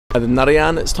The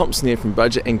Narayan, it's Thompson here from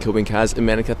Budget and Kilburn Cars in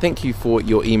Manukau. Thank you for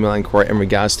your email inquiry in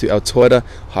regards to our Toyota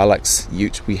Hilux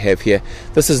ute we have here.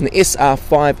 This is an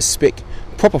SR5 spec,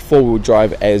 proper four-wheel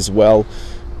drive as well.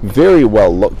 Very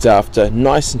well looked after,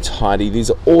 nice and tidy. These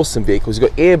are awesome vehicles. You've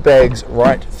got airbags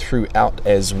right throughout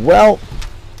as well.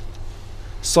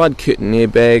 Side curtain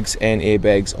airbags and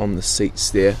airbags on the seats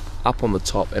there, up on the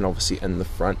top and obviously in the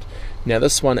front. Now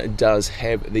this one does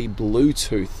have the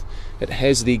Bluetooth. It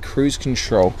has the cruise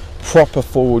control, proper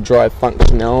four-wheel drive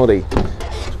functionality.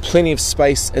 Plenty of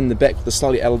space in the back with the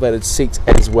slightly elevated seats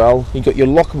as well. You've got your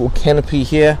lockable canopy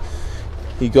here.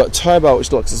 You've got tow bar,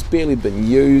 which looks has barely been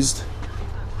used.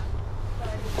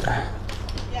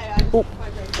 Oh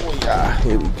yeah,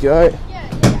 here we go.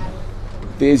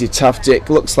 There's your tough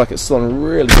deck. Looks like it's still in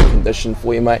really good condition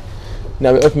for you, mate.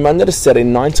 Now, we're open Monday to Saturday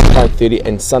 9 to 5:30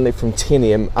 and Sunday from 10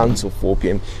 AM until 4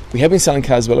 PM. We have been selling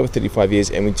cars well over 35 years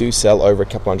and we do sell over a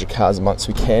couple hundred cars a month,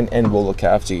 so we can and will look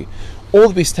after you. All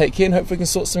the best, take care, and hopefully we can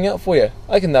sort something out for you.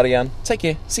 Okay, Narayan, take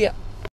care, see ya.